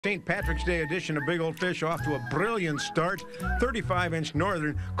St. Patrick's Day edition of Big Old Fish off to a brilliant start. 35-inch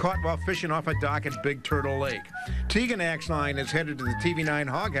northern caught while fishing off a dock at Big Turtle Lake. Tegan Axline is headed to the TV9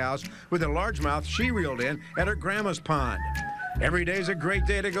 Hog House with a largemouth she reeled in at her grandma's pond. Every day's a great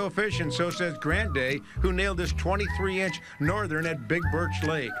day to go fishing, so says Grant Day, who nailed this 23-inch northern at Big Birch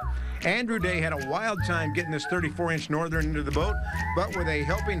Lake. Andrew Day had a wild time getting this 34-inch northern into the boat, but with a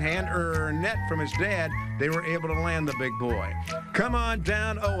helping hand or net from his dad, they were able to land the big boy. Come on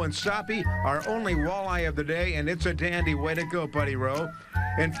down, Owen Soppy, our only walleye of the day, and it's a dandy. Way to go, Buddy Rowe.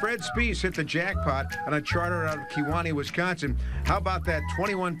 And Fred Spees hit the jackpot on a charter out of Kewanee, Wisconsin. How about that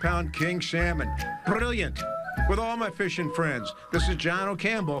 21-pound king salmon? Brilliant. With all my fishing friends, this is John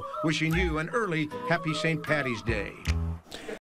O'Campbell wishing you an early happy St. Patty's Day.